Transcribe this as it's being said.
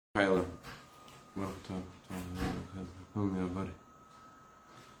Tyler.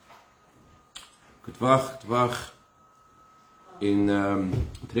 Good. In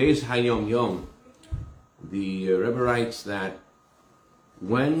today's Hayom Yom, the Rebbe writes that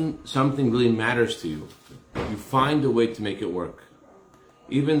when something really matters to you, you find a way to make it work.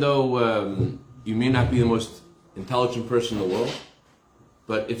 Even though you may not be the most intelligent person in the world,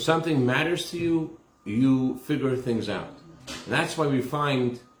 but if something matters to you, you figure things out. And that's why we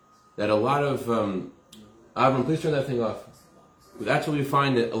find that a lot of Avram, please turn that thing off. That's what we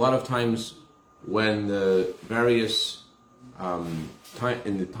find that a lot of times when the various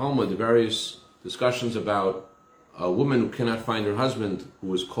in the Talmud, the various discussions about a woman who cannot find her husband,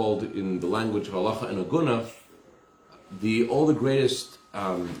 who is called in the language of halacha and aguna, all the greatest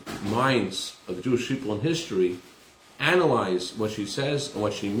minds of the Jewish people in history analyze what she says and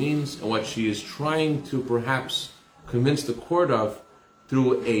what she means and what she is trying to perhaps convince the court of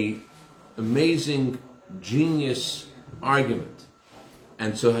through a amazing, genius argument.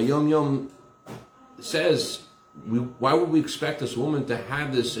 And so Hayom Yom says, why would we expect this woman to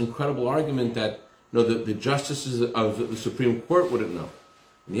have this incredible argument that the justices of the Supreme Court wouldn't know?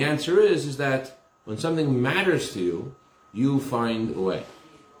 And the answer is that when something matters to you, you find a way.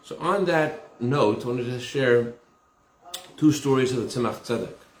 So on that note, I wanted to share two stories of the Tzemach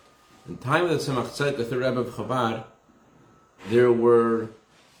Tzedek. In the time of the Tzemach Tzedek, the third Rebbe of Chabad, there were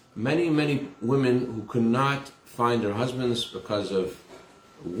many women who could not find their husbands because of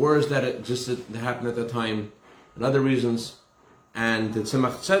wars that happened at the time and other reasons. And the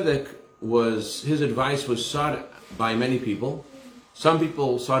Tzemach Tzedek his advice was sought by many people. Some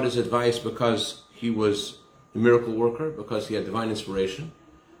people sought his advice because he was a miracle worker, because he had divine inspiration.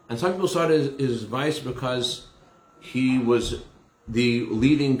 And some people sought his advice because he was the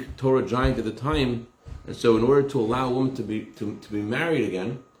leading Torah giant at the time. And so in order to allow a woman to be married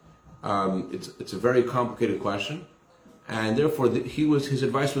again, it's a very complicated question, and therefore his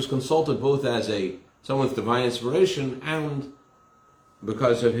advice was consulted both as someone with divine inspiration and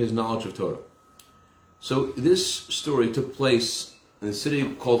because of his knowledge of Torah. So this story took place in a city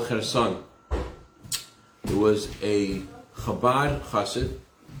called Kherson. There was a Chabad Chassid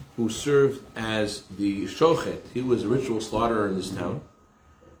who served as the shochet. He was a ritual slaughterer in this town,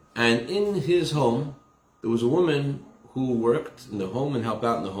 and in his home there was a woman who worked in the home and helped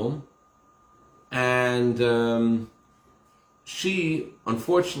out in the home. And she,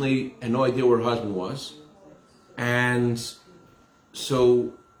 unfortunately, had no idea where her husband was. And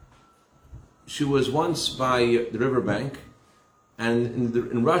so she was once by the riverbank. And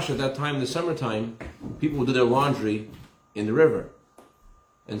in Russia, at that time, in the summertime, people would do their laundry in the river.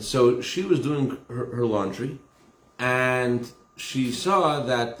 And so she was doing her laundry. And she saw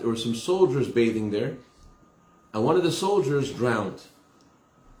that there were some soldiers bathing there. And one of the soldiers drowned.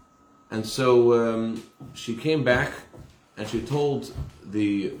 And so she came back and she told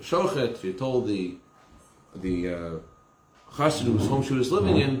the shochet, she told the chassid whose home she was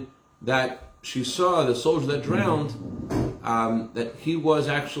living in, that she saw the soldier that drowned, that he was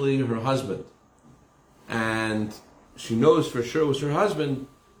actually her husband. And she knows for sure it was her husband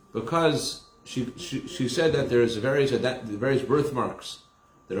because she said that there's various birthmarks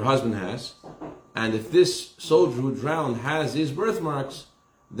that her husband has. And if this soldier who drowned has these birthmarks,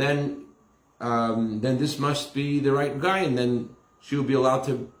 then this must be the right guy, and then she will be allowed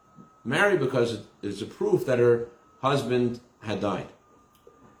to marry because it's a proof that her husband had died.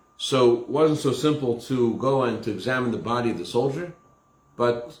 So it wasn't so simple to go and to examine the body of the soldier,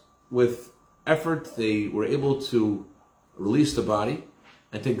 but with effort they were able to release the body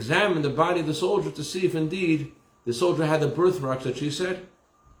and to examine the body of the soldier to see if indeed the soldier had the birthmarks that she said.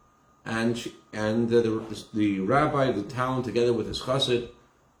 And the rabbi of the town, together with his chassid,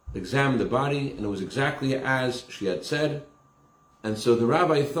 examined the body, and it was exactly as she had said. And so the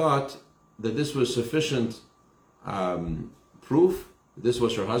rabbi thought that this was sufficient proof that this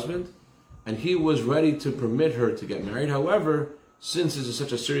was her husband, and he was ready to permit her to get married. However, since this is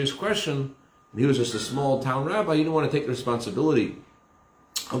such a serious question, and he was just a small town rabbi, he didn't want to take the responsibility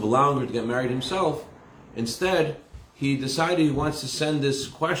of allowing her to get married himself. Instead, he decided he wants to send this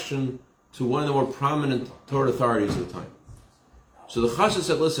question to one of the more prominent Torah authorities at the time. So the chassid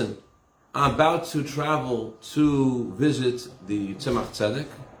said, listen, I'm about to travel to visit the Tzemach Tzedek.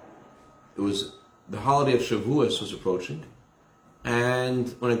 It was the holiday of Shavuos was approaching.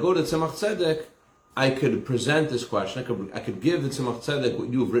 And when I go to Tzemach Tzedek, I could present this question. I could give the Tzemach Tzedek what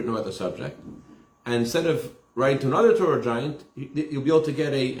you've written about the subject. And instead of writing to another Torah giant, you'll be able to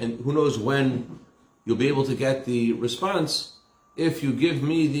get and who knows when you'll be able to get the response. If you give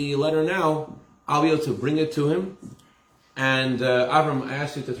me the letter now, I'll be able to bring it to him And Avram, I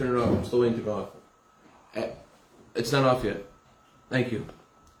asked you to turn it off. I'm still waiting to go off. It's not off yet. Thank you.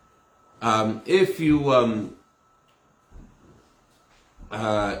 If you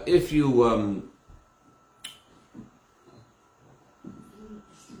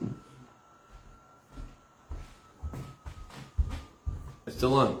it's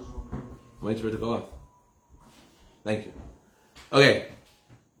still on. Wait for it to go off. Thank you. Okay.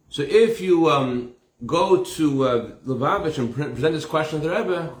 So if you go to Lubavitch and present this question to the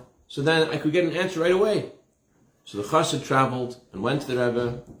Rebbe, so then I could get an answer right away. So the Chassid traveled and went to the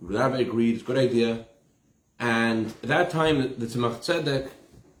Rebbe. The Rebbe agreed, it's a good idea. And at that time, the Tzemach Tzedek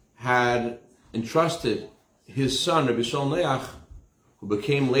had entrusted his son, Rabbi Shol Neach, who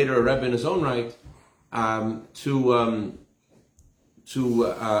became later a Rebbe in his own right, to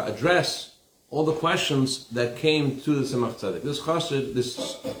address all the questions that came to the Tzemach Tzedek. This Chassid,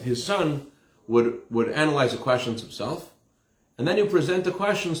 his son, would analyze the questions himself, and then he would present the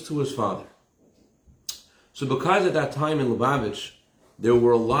questions to his father. So because at that time in Lubavitch, there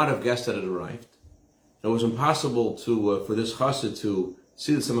were a lot of guests that had arrived, it was impossible for this Chassid to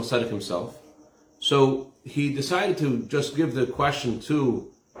see the Tzemach Tzedek himself. So he decided to just give the question to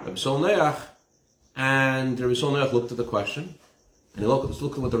Rabbi Shol Neach, and Rabbi Shol Neach looked at the question, and he looked at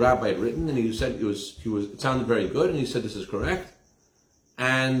what the rabbi had written, and he said it sounded very good, and he said this is correct,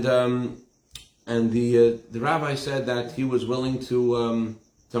 and the rabbi said that he was willing to.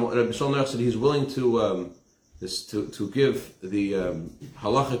 Rabbi Shol Neach said he's willing to give the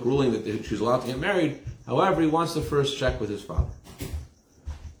halachic ruling that she's allowed to get married. However, he wants to first check with his father.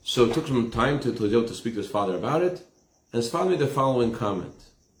 So it took some time to speak to his father about it, and his father made the following comment.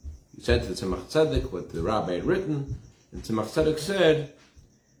 He said to the Tzemach Tzedek what the rabbi had written, and Tzemach Tzedek said,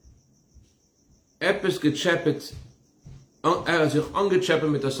 "Epis gechepet, sich angechepet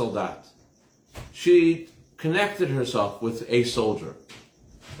mit der Soldat." She connected herself with a soldier.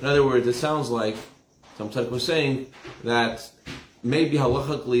 In other words, it sounds like Tzemach Tzedek was saying that maybe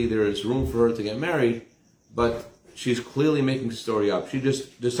halachically there is room for her to get married, but she's clearly making the story up. She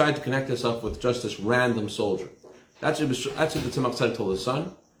just decided to connect herself with just this random soldier. That's what the Tzemach Tzedek told his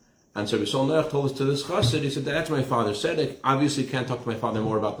son. And so Rabbi Shol Neach told us to this chassid, he said, that's my father said. I obviously can't talk to my father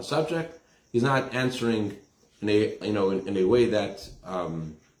more about the subject. He's not answering in a way that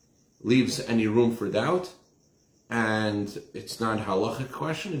leaves any room for doubt. And it's not a halachic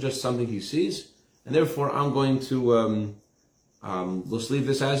question, it's just something he sees. And therefore I'm going to let's leave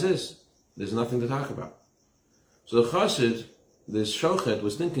this as is. There's nothing to talk about. So the chassid, this shochet,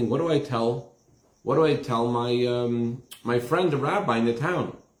 was thinking, what do I tell my friend, the rabbi in the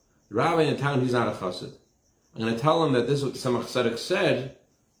town? The rabbi in the town, he's not a chassid. I'm going to tell him that this is what Tzemach Tzedek said,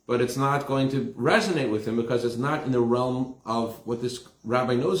 but it's not going to resonate with him because it's not in the realm of what this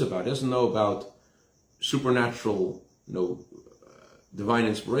rabbi knows about. He doesn't know about supernatural, divine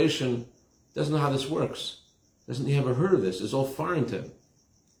inspiration. Doesn't know how this works. He ever heard of this? It's all foreign to him.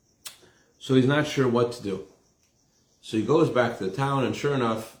 So he's not sure what to do. So he goes back to the town, and sure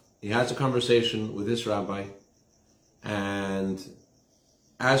enough, he has a conversation with this rabbi, and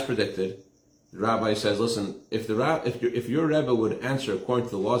as predicted, the rabbi says, listen, if your Rebbe would answer according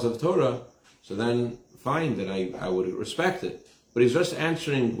to the laws of the Torah, so then fine, then I would respect it. But he's just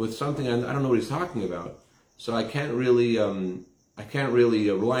answering with something I don't know what he's talking about. So I can't really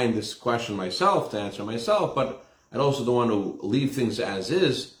rely on this question myself to answer myself, but I also don't want to leave things as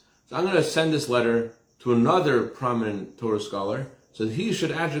is. So I'm going to send this letter to another prominent Torah scholar so that he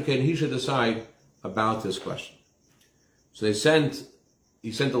should advocate and he should decide about this question. So he sent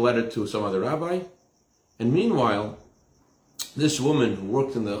the letter to some other rabbi, and meanwhile, this woman who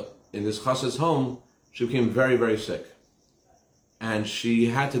worked in this chassid's home, she became very, very sick, and she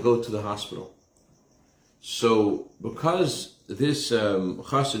had to go to the hospital. So because this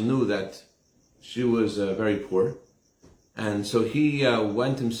chassid knew that she was very poor, and so he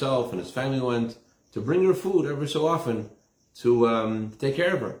went himself and his family went to bring her food every so often to take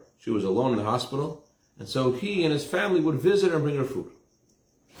care of her. She was alone in the hospital, and so he and his family would visit her and bring her food.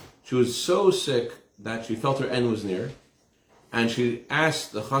 She was so sick that she felt her end was near, and she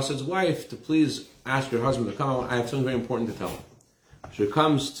asked the chassid's wife to please ask her husband to come. I have something very important to tell him. She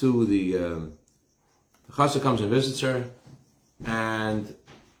comes to the chassid comes and visits her, and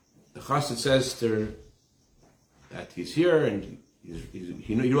the chassid says to her that he's here and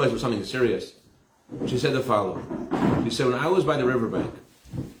he realized it was something serious. She said the following. She said, when I was by the riverbank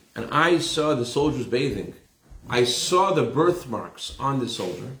and I saw the soldiers bathing, I saw the birthmarks on the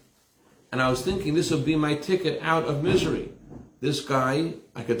soldier, and I was thinking this would be my ticket out of misery. This guy,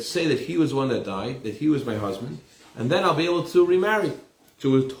 I could say that he was the one that died, that he was my husband, and then I'll be able to remarry. So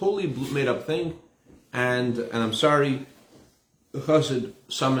it was a totally made up thing, and I'm sorry, the chassid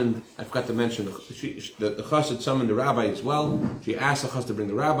summoned, I forgot to mention, the chassid summoned the rabbi as well. She asked the chassid to bring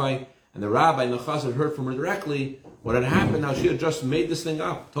the rabbi, and the rabbi and the chassid heard from her directly what had happened. Now she had just made this thing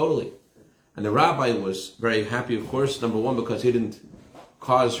up, totally. And the rabbi was very happy, of course, number one, because he didn't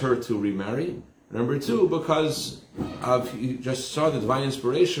cause her to remarry. And number two, because he just saw the divine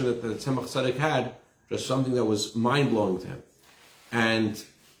inspiration that the Tzemach Tzedek had, just something that was mind-blowing to him. And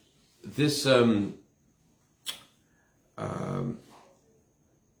this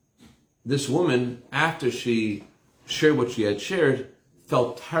this woman, after she shared what she had shared,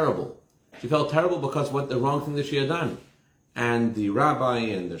 felt terrible. She felt terrible because what the wrong thing that she had done. And the rabbi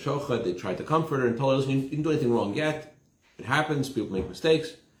and the shochet, they tried to comfort her and told her, listen, you didn't do anything wrong yet. It happens, people make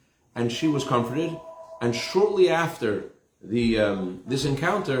mistakes. And she was comforted. And shortly after this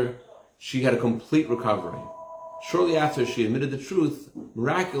encounter, she had a complete recovery. Shortly after she admitted the truth,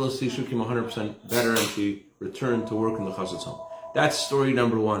 miraculously she became 100% better and she returned to work in the chassid's home. That's story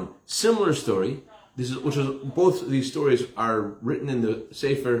number one. Similar story, both of these stories are written in the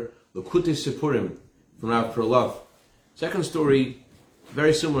Sefer Colitis Kashrut from Rav Perlov. Second story,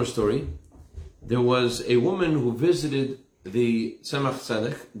 very similar story. There was a woman who visited the Tzemach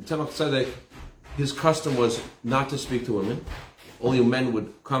Tzedek. The Tzemach Tzedek, his custom was not to speak to women. Only men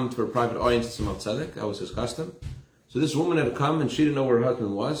would come to a private audience at Tzemach Tzedek. That was his custom. So this woman had come and she didn't know where her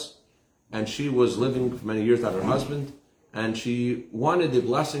husband was. And she was living for many years without her husband. And she wanted the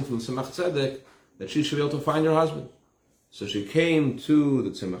blessing from Tzemach Tzedek that she should be able to find her husband. So she came to the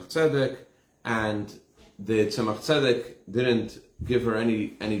Tzemach Tzedek, and the Tzemach Tzedek didn't give her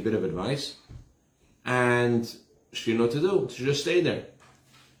any bit of advice. And she didn't know what to do. She just stayed there.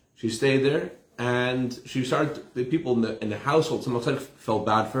 She stayed there, and she started, the people in the household, Tzemach Tzedek felt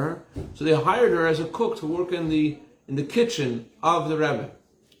bad for her. So they hired her as a cook to work in the kitchen of the Rebbe.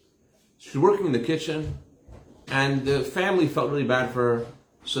 She was working in the kitchen, and the family felt really bad for her.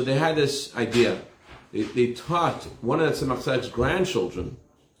 So they had this idea. They taught one of the Tzemach Tzedek's grandchildren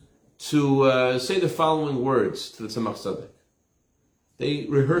to say the following words to the Tzemach Tzedek. They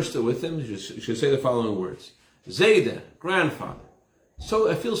rehearsed it with him. She should say the following words. Zayda, grandfather. So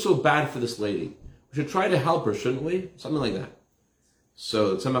I feel so bad for this lady. We should try to help her, shouldn't we? Something like that.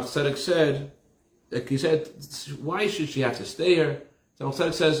 So Tzemach Tzedek said, why should she have to stay here? Tzemach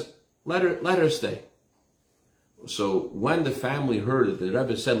Tzedek says, let her stay. So when the family heard that the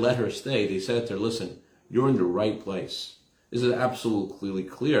Rebbe said, let her stay, they said to her, listen, you're in the right place. This is absolutely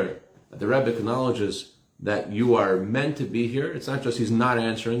clear that the Rebbe acknowledges that you are meant to be here. It's not just he's not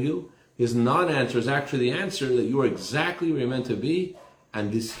answering you. His non-answer is actually the answer that you are exactly where you're meant to be.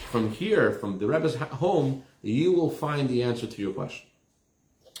 And this, from here, from the Rebbe's home, you will find the answer to your question.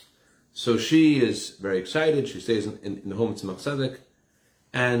 So she is very excited. She stays in the home of Tzemach Tzedek.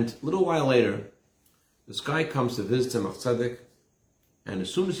 And a little while later, this guy comes to visit Tzemach Tzedek, and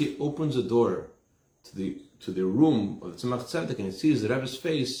as soon as he opens the door to the room of the Tzemach Tzedek and he sees the Rebbe's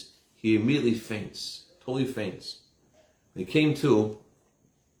face, he immediately faints, totally faints. When he came to,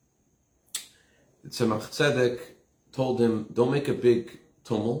 the Tzemach Tzedek told him, don't make a big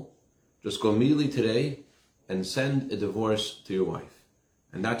tumult, just go immediately today and send a divorce to your wife.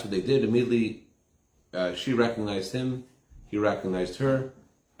 And that's what they did. Immediately, she recognized him, he recognized her,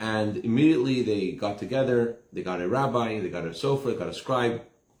 and immediately they got together, they got a rabbi, they got a sofer, they got a scribe,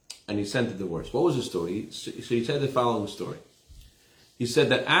 and he sent the divorce. What was the story? So he said the following story. He said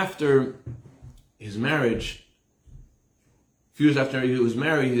that after his marriage, a few years after he was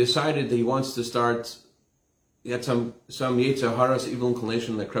married, he decided that he wants to start, he had some Yetzer Hara's evil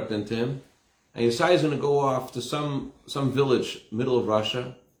inclination that crept into him, and he decided he's going to go off to some village, middle of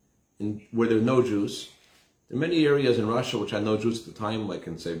Russia, where there are no Jews. There are many areas in Russia which had no Jews at the time, like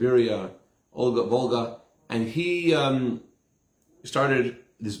in Siberia, Volga, and he started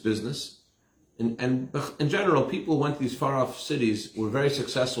this business. And in general, people who went to these far-off cities were very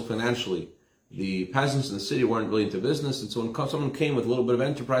successful financially. The peasants in the city weren't really into business, and so when someone came with a little bit of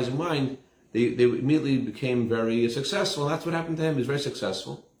enterprising mind, they immediately became very successful, and that's what happened to him. He was very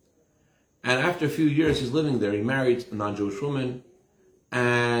successful. And after a few years, he's living there. He married a non-Jewish woman,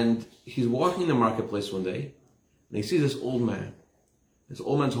 and he's walking in the marketplace one day, and he sees this old man. This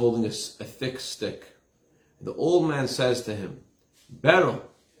old man's holding a thick stick. And the old man says to him, Beryl,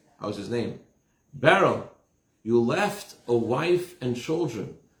 that was his name, Beryl, you left a wife and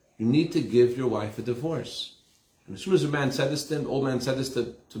children. You need to give your wife a divorce. And as soon as the man said this to him, the old man said this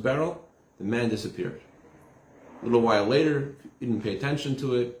to Beryl, the man disappeared. A little while later, he didn't pay attention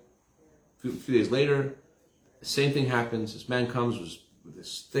to it. A few days later, the same thing happens. This man comes with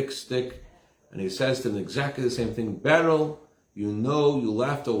this thick stick, and he says to him exactly the same thing. Beryl, you know you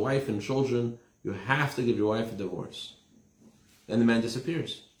left a wife and children. You have to give your wife a divorce. Then the man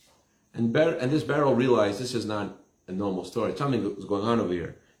disappears. And this Beryl realized this is not a normal story. Something is going on over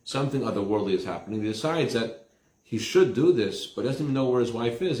here. Something otherworldly is happening. He decides that he should do this, but doesn't even know where his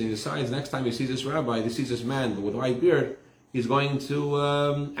wife is. And he decides next time he sees this rabbi, he sees this man with a white beard, he's going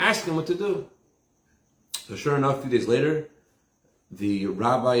to ask him what to do. So sure enough, a few days later, the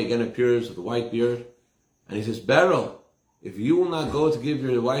rabbi again appears with a white beard, and he says, Beryl, if you will not go to give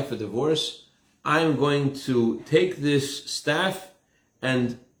your wife a divorce, I'm going to take this staff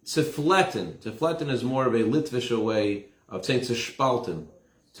and tzefletin. Tzefletin is more of a Litvish way of saying tzespalten,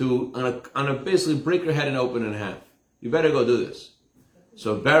 to basically break your head and open in half. You better go do this.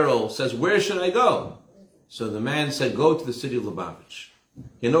 So Beryl says, where should I go? So the man said, go to the city of Lubavitch.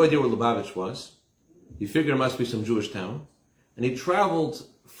 He had no idea where Lubavitch was. He figured it must be some Jewish town. And he traveled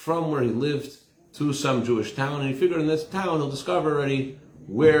from where he lived to some Jewish town, and he figured in this town he'll discover already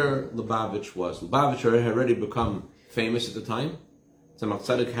where Lubavitch was. Lubavitch had already become famous at the time. Tzemach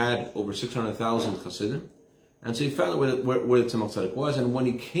Tzedek had over 600,000 Hasidim. And so he found out where the Tzemach Tzedek was, and when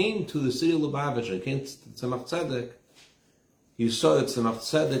he came to the city of Lubavitch and came to Tzemach Tzedek, he saw that Tzemach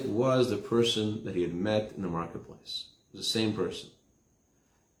Tzedek was the person that he had met in the marketplace. It was the same person.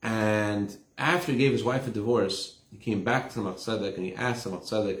 And after he gave his wife a divorce, he came back to Tzemach Tzedek and he asked Tzemach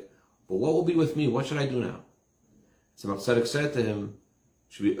Tzedek, but what will be with me? What should I do now? Tzemach Tzedek said to him,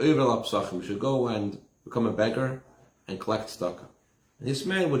 you should go and become a beggar and collect tzedakah. And this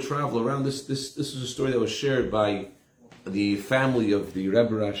man would travel around. This is a story that was shared by the family of the Rebbe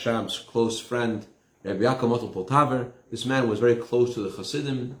Rashab's close friend, Rabbi Yaakov Motel Poltaver. This man was very close to the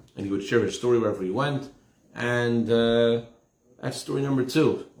Hasidim, and he would share his story wherever he went. And that's story number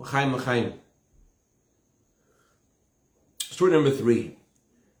 2. L'chaim. Story number 3.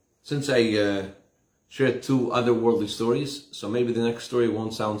 Since I shared 2 otherworldly stories, so maybe the next story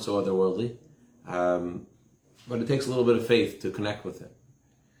won't sound so otherworldly, but it takes a little bit of faith to connect with it.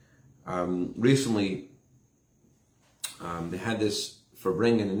 Recently, they had this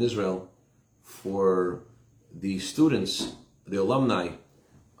Farbrengen in Israel for the students, the alumni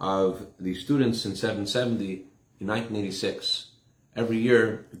of the students in 770 in 1986. Every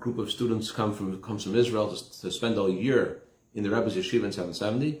year, a group of students comes from Israel to spend a year in the Rebbe's Yeshiva in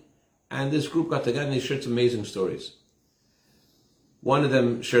 770. And this group got together and they shared some amazing stories. One of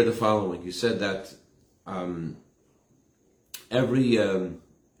them shared the following. He said that every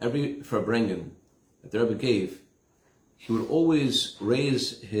Farbrengen that the Rebbe gave, he would always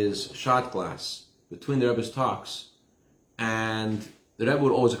raise his shot glass between the Rebbe's talks, and the Rebbe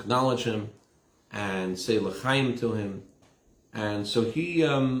would always acknowledge him and say l'chaim to him. And so he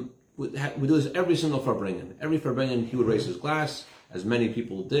would do this every single Farbrengen. Every Farbrengen he would raise his glass, as many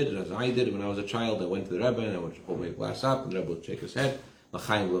people did, and as I did when I was a child. I went to the Rebbe and I would hold my glass up, and the Rebbe would shake his head,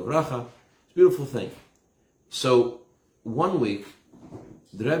 l'chaim l'vracha. It's a beautiful thing. So one week,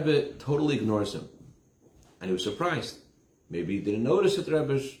 the Rebbe totally ignores him, and he was surprised. Maybe he didn't notice that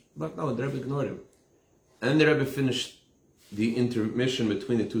but no, the Rebbe ignored him. And then the Rebbe finished the intermission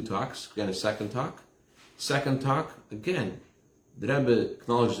between the 2 talks, again a second talk. Second talk, again, the Rebbe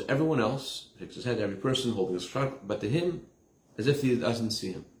acknowledges everyone else, shakes his head to every person holding his shot, but to him, as if he doesn't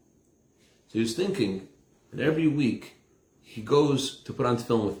see him. So he was thinking that every week he goes to put on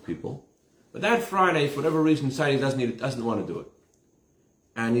film with people, but that Friday, for whatever reason, decided he doesn't want to do it.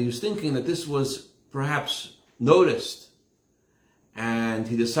 And he was thinking that this was perhaps noticed, and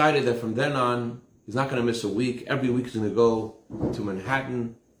he decided that from then on, he's not going to miss a week. Every week he's going to go to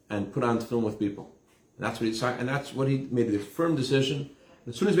Manhattan and put on film with people. And that's what he decided, and that's what he made a firm decision.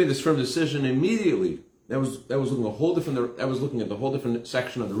 As soon as he made this firm decision, immediately, that was looking at the whole different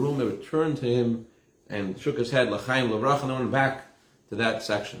section of the room. They would turn to him and shook his head, l'chaim l'vracha, and went back to that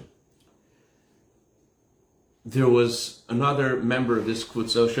section. There was another member of this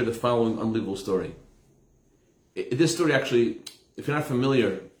Kvutza shared the following unbelievable story. This story actually, if you're not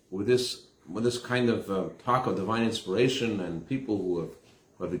familiar with this kind of talk of divine inspiration and people who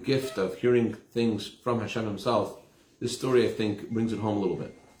have the gift of hearing things from Hashem himself, this story, I think, brings it home a little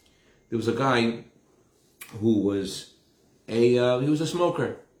bit. There was a guy who was he was a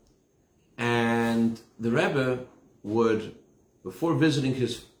smoker, and the Rebbe would, before visiting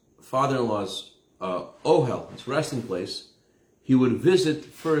his father-in-law's ohel, his resting place, he would visit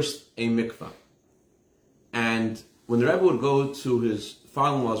first a mikvah. And when the Rebbe would go to his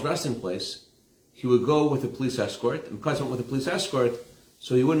father-in-law's resting place, he would go with a police escort, and because he went with a police escort,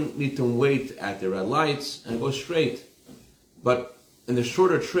 so he wouldn't need to wait at the red lights and go straight. But in the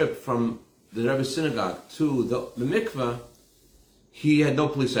shorter trip from the Rebbe's synagogue to the mikveh, he had no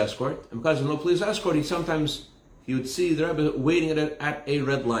police escort, and because of no police escort, he would see the Rebbe waiting at a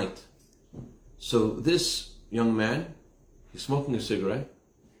red light. So this young man, He's smoking a cigarette.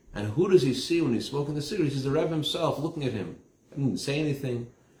 And who does he see when he's smoking the cigarette? He sees the Rebbe himself looking at him. He didn't say anything.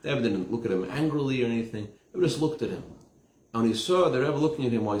 The Rebbe didn't look at him angrily or anything. The Rebbe just looked at him. And when he saw the Rebbe looking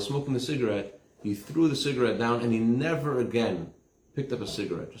at him while he's smoking the cigarette, he threw the cigarette down and he never again picked up a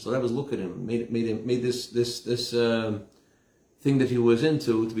cigarette. Just the Rebbe's look at him, made this thing that he was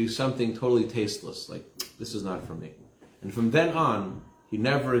into to be something totally tasteless. Like, this is not for me. And from then on, he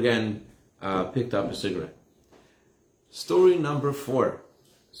never again picked up a cigarette. Story number 4.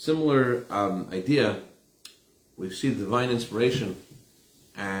 Similar idea. We see the divine inspiration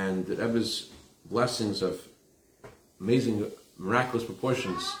and the Rebbe's blessings of amazing, miraculous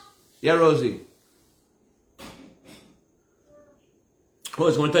proportions. Yeah, Rosie. Oh, I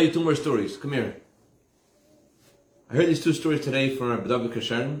was going to tell you 2 more stories. Come here. I heard these 2 stories today from Rabbi Colitis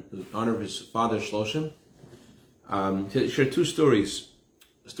Kashrut in honor of his father Shloshim. To share 2 stories.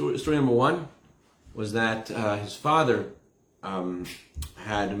 Story number 1 was that his father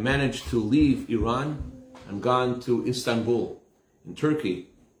had managed to leave Iran and gone to Istanbul in Turkey,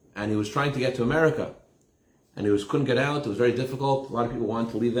 and he was trying to get to America, and he couldn't get out. It was very difficult. A lot of people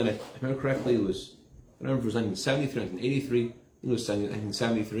wanted to leave then. If I remember correctly, I don't remember if it was 1973, 1983. I think it was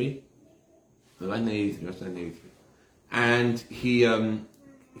 1973. 1983. And he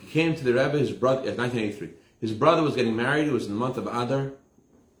came to the Rebbe, his brother, 1983. His brother was getting married. It was in the month of Adar.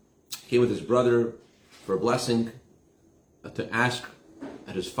 He came with his brother for a blessing to ask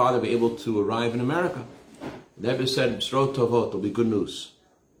that his father be able to arrive in America. The Rebbe said, "B'srot tovot, there'll be good news."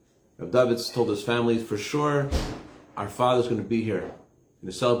 Rabbi David told his family, for sure, our father's going to be here. He's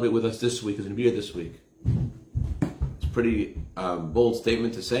going to celebrate with us this week. He's going to be here this week. It's a pretty bold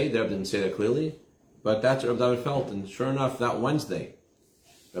statement to say. The Rebbe didn't say that clearly, but that's what Rabbi David felt. And sure enough, that Wednesday,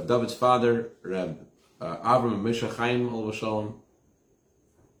 Rabbi David's father, Rabbi Avram and Misha Chaim, Olav Shalom,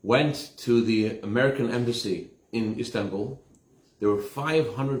 went to the American embassy in Istanbul. There were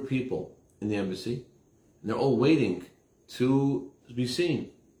 500 people in the embassy, and they're all waiting to be seen.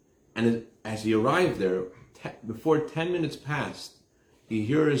 And as he arrived there, before 10 minutes passed, he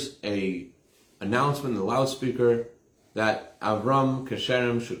hears a announcement in the loudspeaker that Avram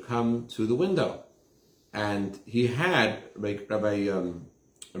Kasherim should come to the window. And he had, Rabbi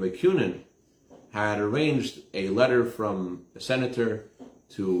Kunin had arranged a letter from a senator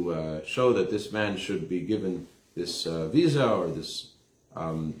to show that this man should be given this visa or this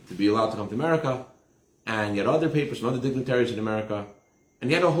to be allowed to come to America, and he had other papers from other dignitaries in America, and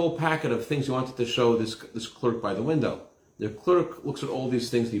he had a whole packet of things he wanted to show this clerk by the window. The clerk looks at all these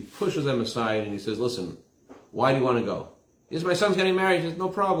things, he pushes them aside, and he says, "Listen, why do you want to go?" He says, "My son's getting married." He says, "No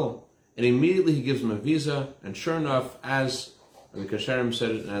problem." And immediately he gives him a visa, and sure enough, as the Kasherim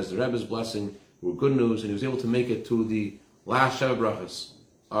said it, and as the Rebbe's blessing, it were good news, and he was able to make it to the last Sheva Brachas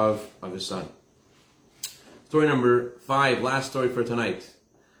of his son. Story number 5, last story for tonight,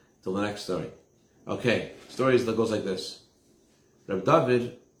 till the next story. Okay, stories that goes like this. Rabbi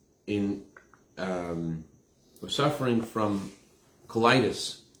David was suffering from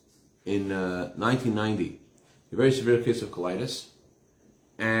colitis in 1990, a very severe case of colitis,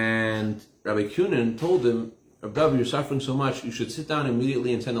 and Rabbi Kunin told him, "Rabbi David, you're suffering so much, you should sit down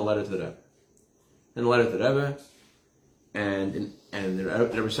immediately and send a letter to the Rebbe." Send a letter to the Rebbe, and the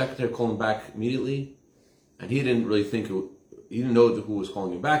Rebbe secretary called him back immediately, and he didn't really think, he didn't know who was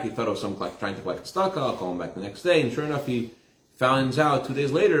calling him back. He thought it was some trying to collect tzedakah. I'll call him back the next day, and sure enough, he finds out 2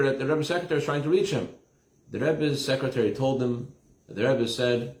 days later that the Rebbe's secretary is trying to reach him. The Rebbe's secretary told him that the Rebbe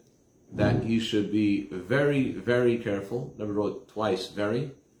said that he should be very, very careful. The Rebbe wrote twice,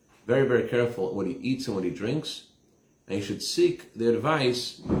 very, very, very careful what he eats and what he drinks, and he should seek the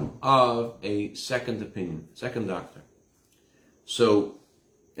advice of a second opinion, second doctor. So,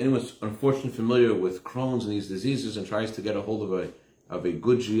 anyone's unfortunately familiar with Crohn's and these diseases and tries to get a hold of a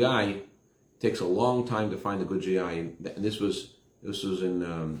good GI, takes a long time to find a good GI. And this was in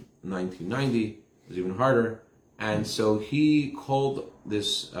 1990. It was even harder. And so he called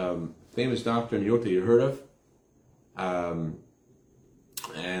this famous doctor in New York that you heard of.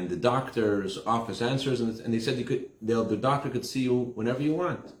 And the doctor's office answers, and they said the doctor could see you whenever you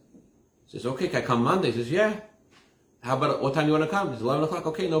want. He says, "Okay, can I come Monday?" He says, "Yeah." "How about what time you want to come?" He says, 11 o'clock.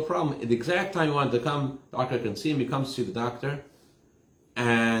 "Okay, no problem." At the exact time you want to come, the doctor can see him. He comes to see the doctor,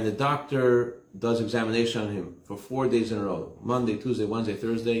 and the doctor does examination on him for 4 days in a row. Monday, Tuesday, Wednesday,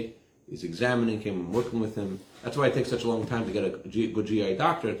 Thursday. He's examining him and working with him. That's why it takes such a long time to get a good GI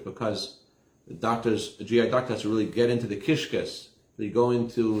doctor. It's because the GI doctor has to really get into the kishkes. They go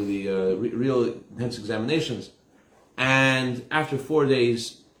into the real intense examinations. And after 4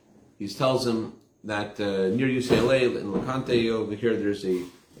 days, he tells him that near UCLA, in Lecante over here, there's a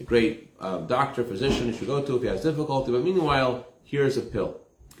a great doctor, physician you should go to if he has difficulty. But meanwhile, here's a pill.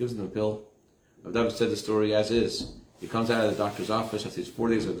 Gives him a pill. Rav David said the story as is. He comes out of the doctor's office after his 4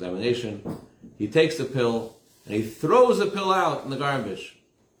 days of examination. He takes the pill and he throws the pill out in the garbage.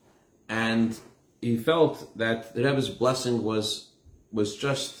 And he felt that the Rebbe's blessing was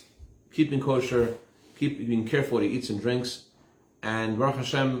just keeping kosher, being careful what he eats and drinks. And Baruch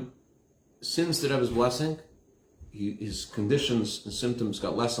Hashem, since the Rebbe's blessing, his conditions and symptoms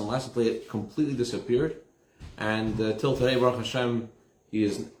got less and less until it completely disappeared. And till today, Baruch Hashem, he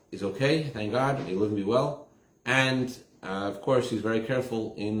is okay, thank God, he's living to be well. And of course, he's very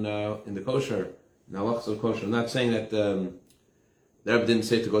careful in the kosher, in the halachas of kosher. I'm not saying that the Rebbe didn't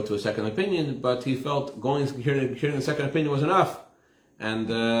say to go to a second opinion, but he felt hearing the second opinion was enough. And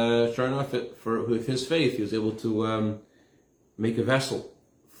sure enough, with his faith, he was able to make a vessel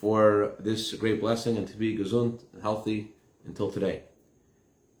for this great blessing and to be gesund and healthy until today.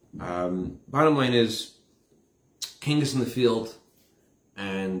 Bottom line is, King is in the field,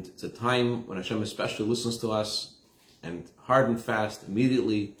 and it's a time when Hashem especially listens to us, and hard and fast,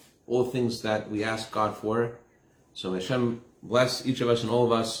 immediately, all the things that we ask God for. So Hashem bless each of us and all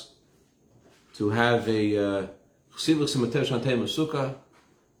of us to have a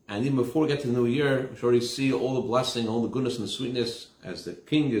and even before we get to the new year, we should already see all the blessing, all the goodness and the sweetness as the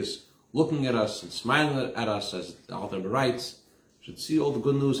King is looking at us and smiling at us, as the author writes. We should see all the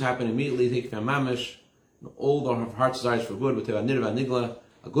good news happen immediately, take mamish, all our heart's desires for good, a good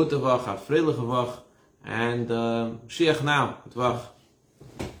tavach, a freilich tavach, and Shiach now, tavach.